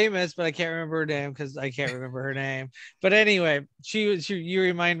name. Famous, but I can't remember her name because I can't remember her name. But anyway, you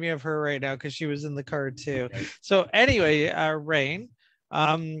remind me of her right now because she was in the car too. So anyway, Rain,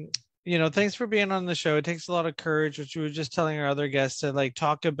 thanks for being on the show. It takes a lot of courage, which we were just telling our other guests to like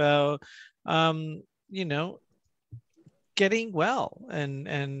talk about, getting well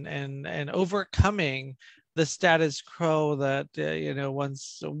and overcoming the status quo that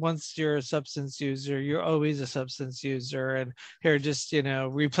once you're a substance user, you're always a substance user, and here just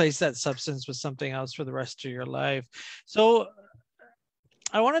replace that substance with something else for the rest of your life. So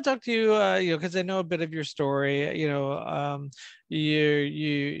I want to talk to you, because I know a bit of your story.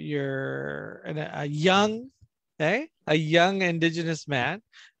 You're a young Indigenous man.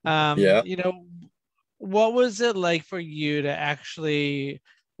 What was it like for you to actually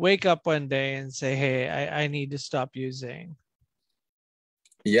wake up one day and say, hey, I need to stop using?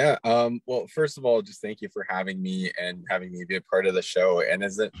 Yeah. Well, first of all, just thank you for having me and having me be a part of the show. And I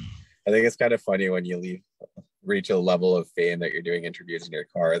think it's kind of funny when you reach a level of fame that you're doing interviews in your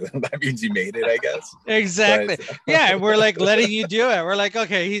car. That means you made it, I guess. Exactly. But, yeah. We're like letting you do it. We're like,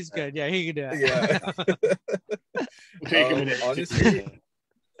 okay, he's good. Yeah, he can do it. Yeah. Take a minute. Honestly,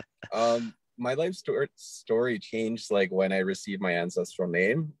 my life story changed like when I received my ancestral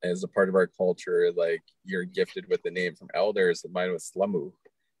name. As a part of our culture, like you're gifted with the name from elders, and mine was Slamu,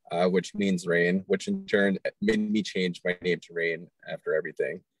 which means rain, which in turn made me change my name to Rain after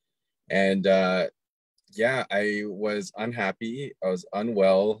everything. And I was unhappy. I was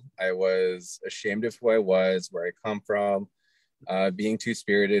unwell. I was ashamed of who I was, where I come from, being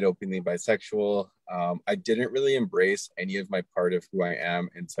two-spirited, openly bisexual. I didn't really embrace any of my part of who I am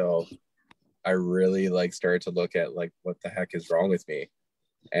until I really started to look at what the heck is wrong with me.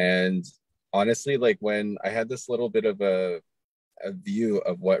 And honestly, when I had this little bit of a view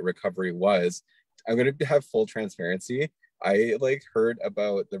of what recovery was, I'm going to have full transparency. I heard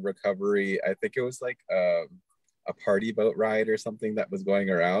about the recovery. I think it was a party boat ride or something that was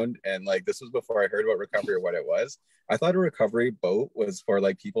going around. And this was before I heard about recovery or what it was. I thought a recovery boat was for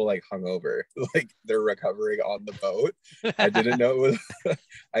people hungover, they're recovering on the boat. I didn't know it was,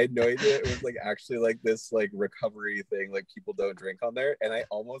 I had no idea it was actually this recovery thing, people don't drink on there. And I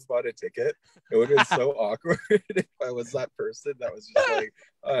almost bought a ticket. It would have been so awkward if I was that person that was just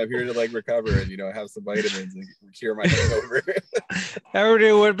I'm here to recover and have some vitamins and cure my hangover.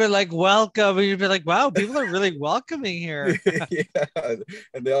 Everybody would have been welcome, and you'd be like, wow, people are really welcoming here. Yeah,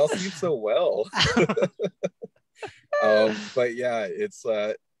 and they all seem so well. But yeah, it's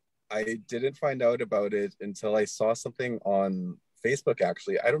I didn't find out about it until I saw something on Facebook.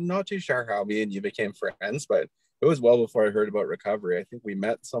 Actually, I'm not too sure how me and you became friends, but it was well before I heard about recovery. I think we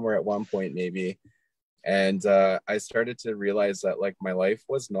met somewhere at one point maybe. And I started to realize that my life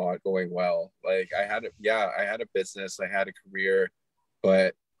was not going well. I had a business, I had a career,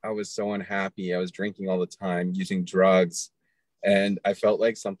 but I was so unhappy. I was drinking all the time, using drugs, and I felt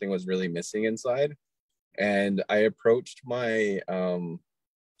like something was really missing inside. And I approached my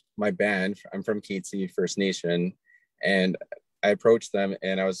my band. I'm from Keetsie First Nation, and I approached them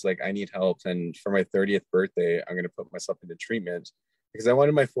and I was like, I need help. And for my 30th birthday, I'm going to put myself into treatment because I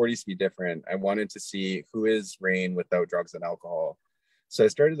wanted my 40s to be different. I wanted to see who is Rain without drugs and alcohol. So I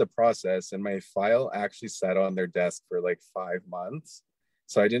started the process, and my file actually sat on their desk for 5 months.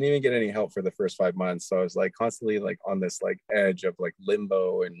 So I didn't even get any help for the first 5 months. So I was constantly on this edge of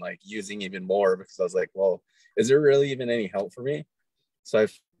limbo and using even more, because I was like, well, is there really even any help for me? So I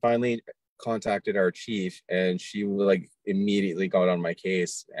finally contacted our chief, and she immediately got on my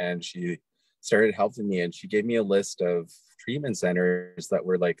case, and she started helping me, and she gave me a list of treatment centers that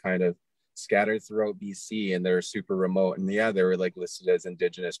were kind of scattered throughout BC, and they're super remote, and yeah, they were listed as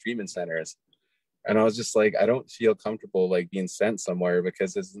Indigenous treatment centers. And I was just I don't feel comfortable being sent somewhere,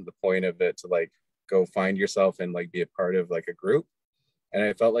 because this isn't the point of it to go find yourself and be a part of a group. And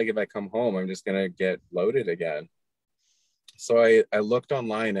I felt if I come home, I'm just gonna get loaded again. So I looked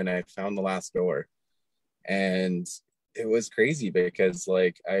online and I found the last door, and it was crazy because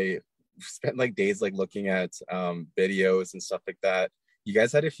like I spent like days like looking at videos and stuff like that. You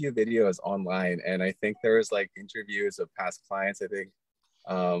guys had a few videos online, and I think there was like interviews of past clients. I think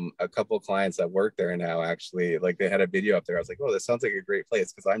a couple of clients that work there now, actually, like they had a video up there. I was like, oh, this sounds like a great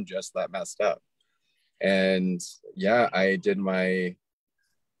place, because I'm just that messed up. And yeah, I did my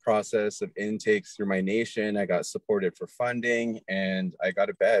process of intakes through my nation. I got supported for funding, and I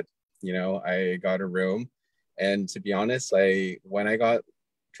got a bed. I got a room. And to be honest, when I got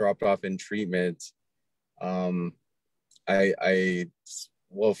dropped off in treatment, well,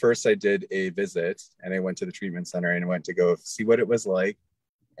 first I did a visit, and I went to the treatment center and I went to go see what it was like.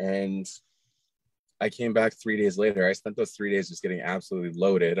 And I came back 3 days later. I spent those 3 days just getting absolutely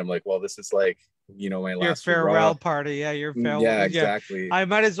loaded. I'm like, well, this is like, my last your farewell hurrah. party. Yeah, your farewell. Yeah, exactly. I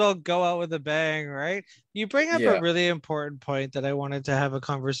might as well go out with a bang, right? You bring up Yeah. a really important point that I wanted to have a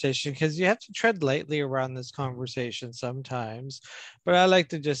conversation, because you have to tread lightly around this conversation sometimes, but I like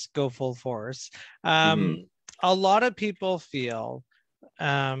to just go full force. A lot of people feel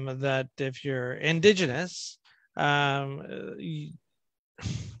that if you're Indigenous, I'll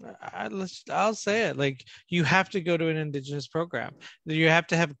say it, like, you have to go to an Indigenous program. You have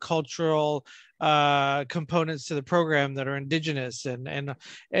to have cultural components to the program that are Indigenous, and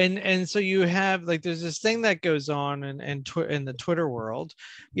so you have, like, there's this thing that goes on in the Twitter world,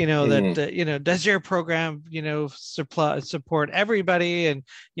 that does your program support everybody, and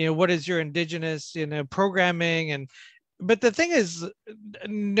what is your Indigenous programming, but the thing is,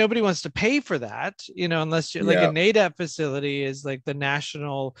 nobody wants to pay for that, unless you're like a NADAP facility is like the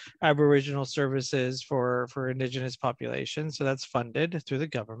National Aboriginal Services for Indigenous populations. So that's funded through the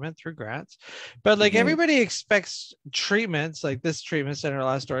government, through grants. But like everybody expects treatments like this treatment center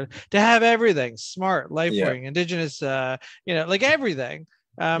last door to have everything: smart, LifeWing, Indigenous, like everything.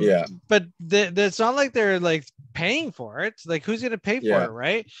 But it's not like they're like paying for it. Like, who's going to pay for it,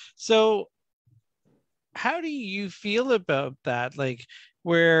 right? So how do you feel about that? Like,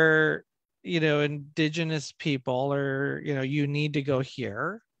 where, Indigenous people are, you need to go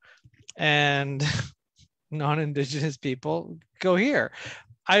here, and non-Indigenous people go here.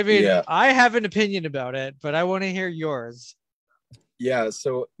 I mean, I have an opinion about it, but I want to hear yours. Yeah.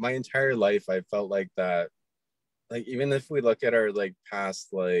 So my entire life, I felt like that. Like, even if we look at our like past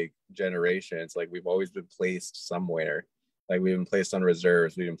like generations, like we've always been placed somewhere. Like, we've been placed on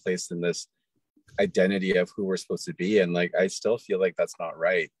reserves. We've been placed in this identity of who we're supposed to be, and like I still feel like that's not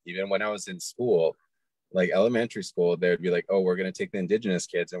right. Even when I was in school, like elementary school, they'd be like, oh, we're going to take the Indigenous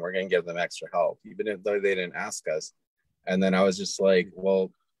kids and we're going to give them extra help, even if they didn't ask us. And then I was just like,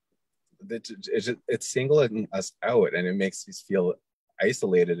 well, it's singling us out, and it makes us feel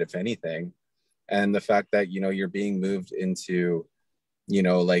isolated, if anything. And the fact that you're being moved into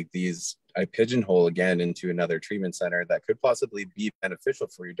like these, I pigeonhole again into another treatment center that could possibly be beneficial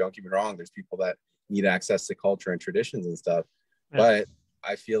for you. Don't get me wrong. There's people that need access to culture and traditions and stuff. But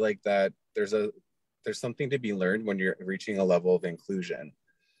I feel like that there's something to be learned when you're reaching a level of inclusion.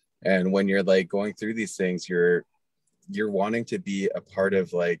 And when you're like going through these things, you're wanting to be a part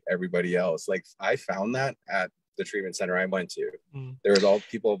of like everybody else. Like, I found that at the treatment center I went to. There was all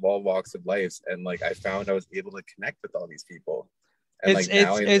people of all walks of life. And like, I found I was able to connect with all these people. And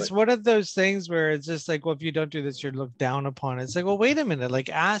it's one of those things where it's just like, well, if you don't do this, you're looked down upon. It's like, well, wait a minute, like,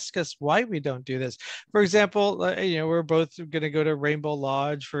 ask us why we don't do this. For example, we're both going to go to Rainbow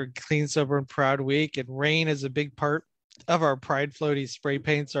Lodge for Clean, Sober, and Proud Week, and rain is a big part of our Pride float. He spray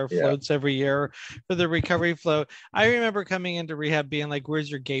paints our floats every year for the recovery float. I remember coming into rehab being like, where's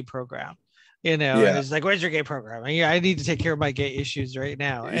your gay program? And it's like, where's your gay program? And, I need to take care of my gay issues right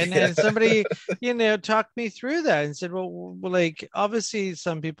now. And then somebody, talked me through that and said, well, like, obviously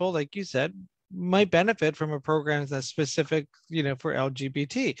some people, like you said, might benefit from a program that's specific, for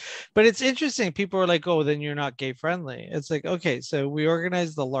LGBT. But it's interesting. People are like, oh, then you're not gay friendly. It's like, okay, so we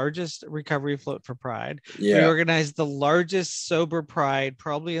organized the largest recovery float for Pride. We organized the largest sober Pride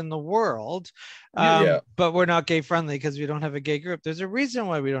probably in the world. But we're not gay friendly because we don't have a gay group. There's a reason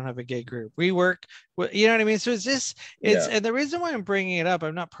why we don't have a gay group. We work, you know what I mean? So and the reason why I'm bringing it up,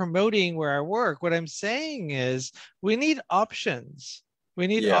 I'm not promoting where I work. What I'm saying is we need options. We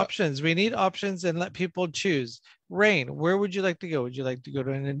need options. We need options, and let people choose. Rain, where would you like to go? Would you like to go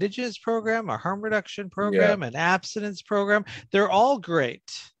to an Indigenous program, a harm reduction program, an abstinence program? They're all great.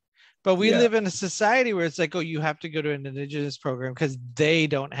 But we live in a society where it's like, oh, you have to go to an Indigenous program because they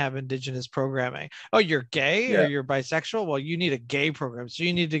don't have Indigenous programming. Oh, you're gay or you're bisexual? Well, you need a gay program, so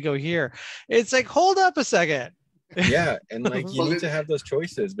you need to go here. It's like, hold up a second. Yeah, and like you Well, need to have those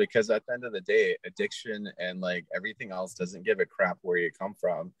choices, because at the end of the day, addiction and like everything else doesn't give a crap where you come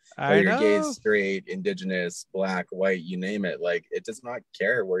from, I whether you're gay, know. straight, indigenous, black, white, you name it. Like it does not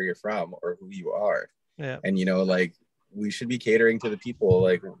care where you're from or who you are. Yeah. And like we should be catering to the people.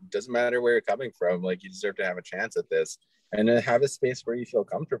 Like it doesn't matter where you're coming from, like you deserve to have a chance at this, and to have a space where you feel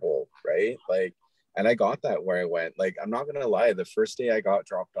comfortable, right? Like, and I got that where I went. Like I'm not gonna lie, the first day I got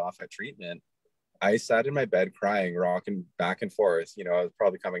dropped off at treatment, I sat in my bed crying, rocking back and forth. I was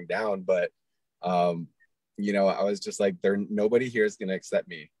probably coming down, but I was just like, nobody here is gonna accept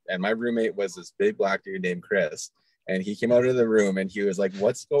me. And my roommate was this big black dude named Chris. And he came out of the room and he was like,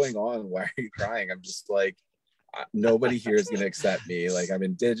 "What's going on? Why are you crying?" I'm just like, nobody here is gonna accept me. Like I'm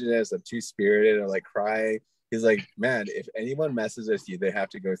indigenous, I'm two-spirited, I'm like crying. He's like, "Man, if anyone messes with you, they have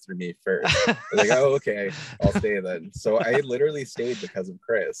to go through me first." I was like, "Oh, okay, I'll stay then." So I literally stayed because of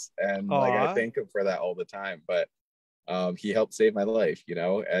Chris, and like I Aw. thank him for that all the time. But he helped save my life,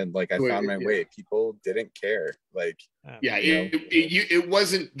 and like I found my way. People didn't care. Like, yeah, it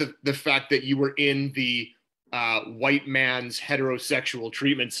wasn't the fact that you were in the white man's heterosexual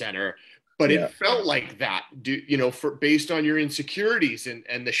treatment center, but it felt like that, based on your insecurities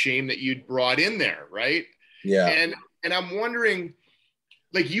and the shame that you'd brought in there, right? Yeah. And I'm wondering,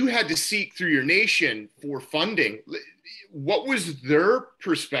 like, you had to seek through your nation for funding. What was their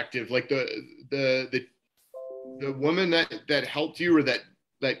perspective? Like the woman that helped you, or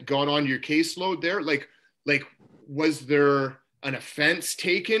that got on your caseload there, like was there an offense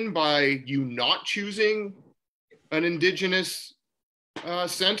taken by you not choosing an indigenous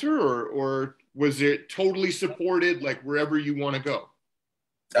center, or was it totally supported, like wherever you want to go?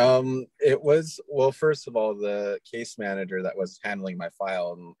 It was, well, first of all, the case manager that was handling my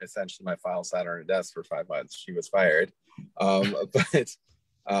file, and essentially my file sat on her desk for 5 months. She was fired. But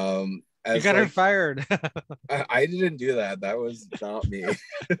You got her fired. I didn't do that. That was not me. I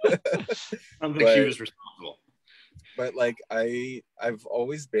don't think she was responsible. But like I've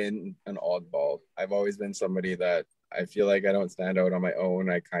always been an oddball. I've always been somebody that I feel like I don't stand out on my own.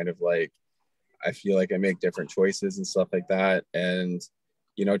 I kind of like, I feel like I make different choices and stuff like that. And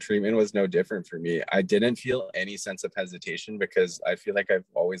treatment was no different for me. I didn't feel any sense of hesitation, because I feel like I've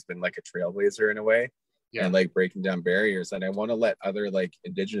always been like a trailblazer in a way. Yeah. And like breaking down barriers. And I want to let other like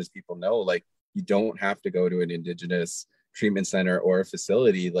indigenous people know, like, you don't have to go to an indigenous treatment center or a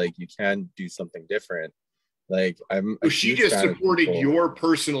facility. Like you can do something different. Like so she just supported your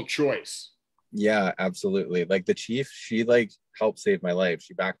personal choice. Yeah, absolutely. Like the chief, she like helped save my life.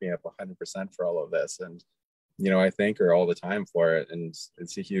 She backed me up 100% for all of this. And I thank her all the time for it, and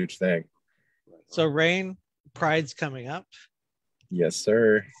it's a huge thing. So Rain, Pride's coming up. Yes,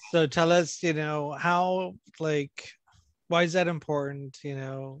 sir. So tell us, how, like, why is that important?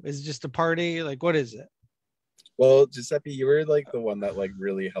 Is it just a party? Like, what is it? Well, Giuseppe, you were like the one that like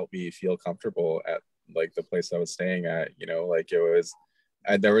really helped me feel comfortable at like the place I was staying at. Like it was,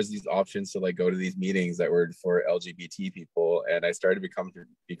 and there was these options to like go to these meetings that were for LGBT people, and I started to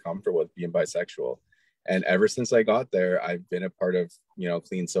be comfortable with being bisexual. And ever since I got there, I've been a part of,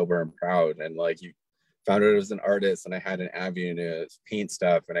 Clean, Sober, and Proud. And like you found out I was an artist, and I had an avenue to paint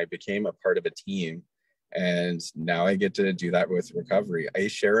stuff, and I became a part of a team. And now I get to do that with recovery. I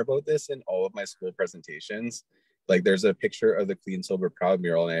share about this in all of my school presentations. Like there's a picture of the Clean, Sober, Proud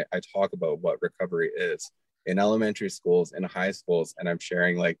mural, and I talk about what recovery is in elementary schools, in high schools. And I'm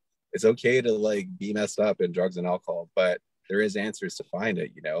sharing like, it's okay to like be messed up in drugs and alcohol, but there is answers to find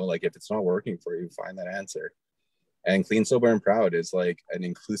it, like if it's not working for you, find that answer. And Clean, Sober, and Proud is like an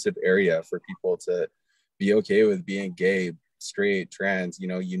inclusive area for people to be okay with being gay, straight, trans,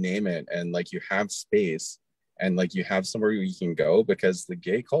 you name it. And like you have space, and like you have somewhere you can go, because the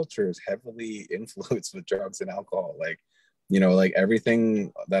gay culture is heavily influenced with drugs and alcohol. Like, like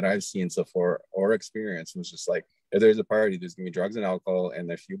everything that I've seen so far or experienced was just like, if there's a party, there's gonna be drugs and alcohol and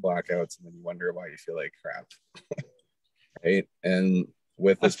a few blackouts, and then you wonder why you feel like crap. Right. And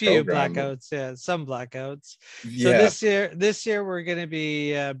with this a few program, blackouts, some blackouts. Yeah. So this year we're going to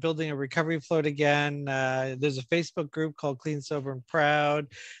be building a recovery float again. There's a Facebook group called Clean, Sober, and Proud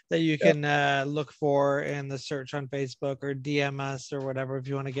that you can look for in the search on Facebook, or DM us or whatever if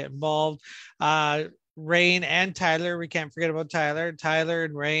you want to get involved. Rain and Tyler, we can't forget about Tyler. Tyler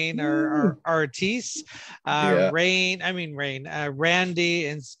and Rain are artistes. Randy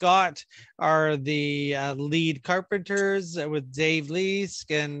and Scott are the lead carpenters with Dave Leask,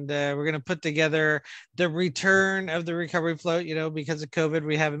 and we're going to put together the return of the recovery float. Because of COVID,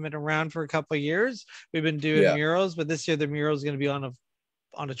 we haven't been around for a couple of years. We've been doing murals, but this year the mural is going to be on a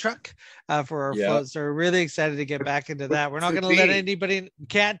on a truck for our Yeah. float. So we're really excited to get back into that. We're not What's going the to let theme? anybody,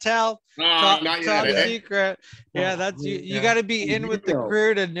 can't tell. Not Top yet. Eh? secret. Yeah, that's you got to be in with the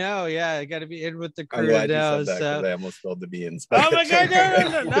crew to know. Yeah, you got to be in with the I'm crew to glad you know. said that because So I almost spilled the beans. oh my god,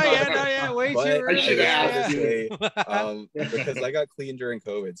 no, not yet, way But too early. I should Yeah, ask say, yeah. because I got clean during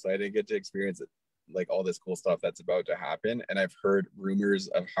COVID, so I didn't get to experience it, like all this cool stuff that's about to happen. And I've heard rumors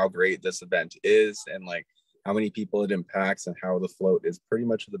of how great this event is, and like how many people it impacts, and how the float is pretty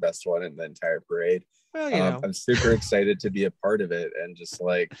much the best one in the entire parade. Well, you know. I'm super excited to be a part of it, and just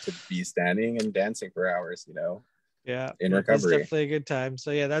like to be standing and dancing for hours, you know. Yeah, in it's recovery. definitely a good time.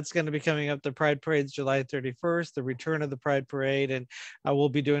 So yeah, that's going to be coming up. The Pride Parade's July 31st, the return of the Pride Parade, and we'll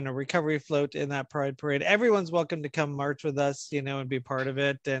be doing a recovery float in that Pride Parade. Everyone's welcome to come march with us, you know, and be part of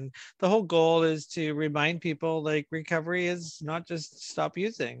it. And the whole goal is to remind people like recovery is not just stop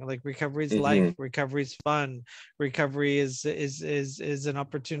using. Like recovery is life, recovery is fun, recovery is an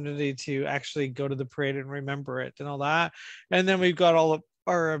opportunity to actually go to the parade and remember it and all that. And then we've got all of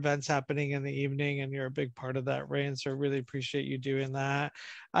our events happening in the evening, and you're a big part of that, Rain, so I really appreciate you doing that.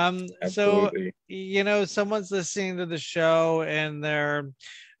 So you know, someone's listening to the show and they're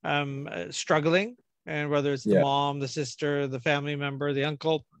struggling, and whether it's the mom, the sister, the family member, the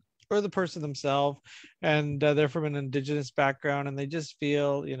uncle, or the person themselves, and they're from an Indigenous background and they just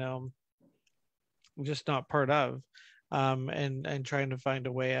feel, you know, just not part of, and trying to find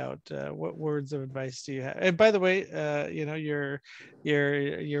a way out. What words of advice do you have? And by the way, you know, your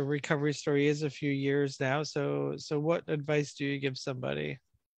recovery story is a few years now. So what advice do you give somebody?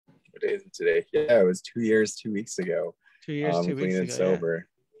 What day is it today? Yeah, it was 2 years, 2 weeks ago. 2 years, 2 weeks ago. Sober.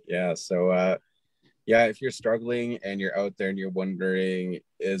 Yeah. So yeah, if you're struggling and you're out there and you're wondering,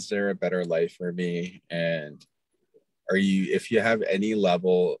 is there a better life for me? And if you have any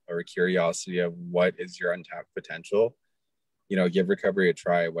level or curiosity of what is your untapped potential, you know, give recovery a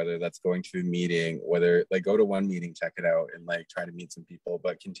try, whether that's going to a meeting, whether like go to one meeting, check it out and like try to meet some people,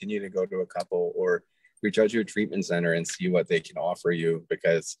 but continue to go to a couple or reach out to a treatment center and see what they can offer you,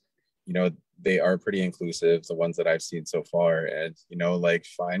 because, you know, they are pretty inclusive, the ones that I've seen so far, and, you know, like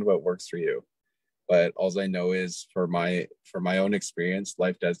find what works for you. But all I know is for my own experience,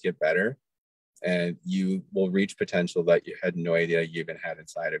 life does get better, and you will reach potential that you had no idea you even had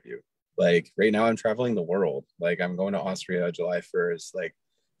inside of you. Like right now I'm traveling the world. Like I'm going to Austria July 1st, like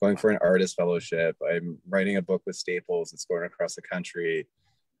going for an artist fellowship. I'm writing a book with Staples. It's going across the country.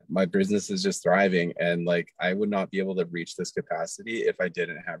 My business is just thriving. And like, I would not be able to reach this capacity if I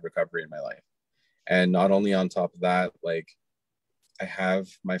didn't have recovery in my life. And not only on top of that, like I have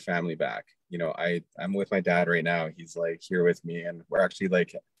my family back. You know, I'm with my dad right now. He's like here with me, and we're actually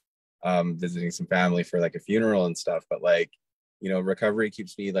like visiting some family for like a funeral and stuff. But like, you know, recovery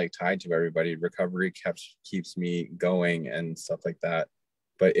keeps me like tied to everybody. Recovery keeps me going and stuff like that.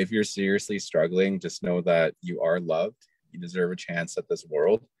 But if you're seriously struggling, just know that you are loved. You deserve a chance at this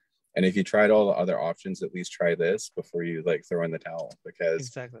world. And if you tried all the other options, at least try this before you like throw in the towel, because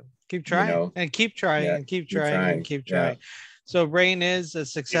exactly, keep trying, you know, and keep trying, and keep trying. Yeah. So Rain is a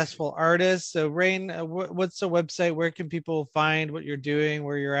successful artist. So Rain, what's the website? Where can people find what you're doing,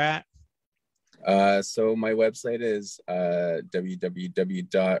 where you're at? So my website is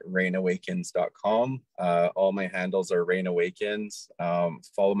www.rainawakens.com. All my handles are Rain Awakens.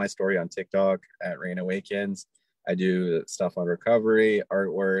 Follow my story on TikTok at Rain Awakens. I do stuff on recovery,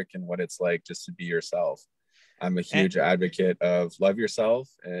 artwork, and what it's like just to be yourself. I'm a huge advocate of love yourself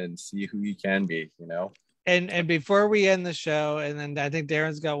and see who you can be, you know? And before we end the show, and then I think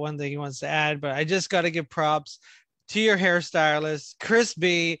Darren's got one thing he wants to add, but I just got to give props to your hairstylist, Chris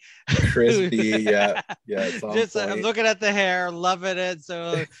B. Yeah. Just I'm looking at the hair, loving it.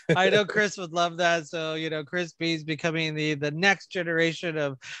 So I know Chris would love that. So you know, Chris B is becoming the next generation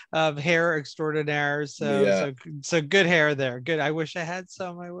of hair extraordinaires. So good hair there. Good. I wish I had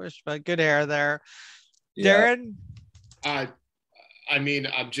some. But good hair there. Yeah. Darren. I mean,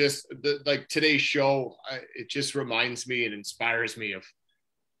 I'm just like today's show. It just reminds me and inspires me of,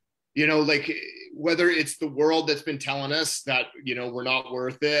 you know, like whether it's the world that's been telling us that, you know, we're not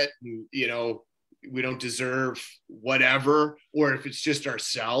worth it, and, you know, we don't deserve whatever, or if it's just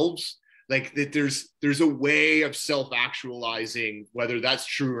ourselves, like that there's a way of self-actualizing, whether that's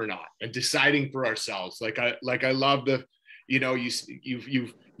true or not, and deciding for ourselves. Like I love the, you know,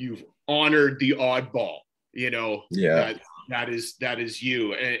 you've honored the oddball, you know, that is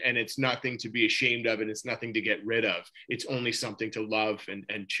you, and it's nothing to be ashamed of, and it's nothing to get rid of. It's only something to love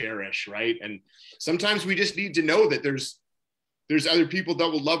and cherish, right? And sometimes we just need to know that there's other people that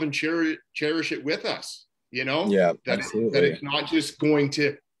will love and cherish it with us, you know? Yeah, absolutely. That it's not just going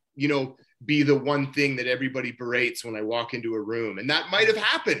to, you know, be the one thing that everybody berates when I walk into a room. And that might have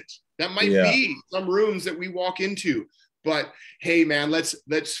happened. That might be some rooms that we walk into. But hey, man,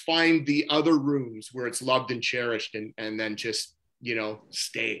 let's find the other rooms where it's loved and cherished, and then just, you know,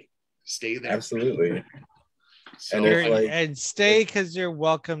 stay there. Absolutely. So, and stay, because you're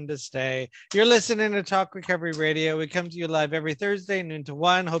welcome to stay. You're listening to Talk Recovery Radio. We come to you live every Thursday, noon to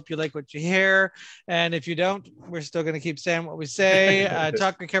 1. Hope you like what you hear. And if you don't, we're still going to keep saying what we say.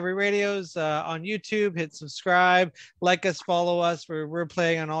 Talk Recovery Radio's on YouTube. Hit subscribe, like us, follow us. We're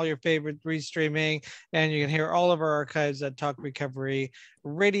playing on all your favorite restreaming, and you can hear all of our archives at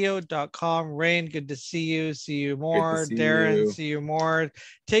talkrecoveryradio.com. Rain, good to see you. See you more. Darren, see you more.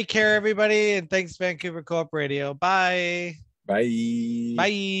 Take care, everybody, and thanks, Vancouver Co-op Radio. Bye. Bye.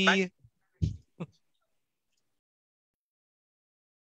 Bye.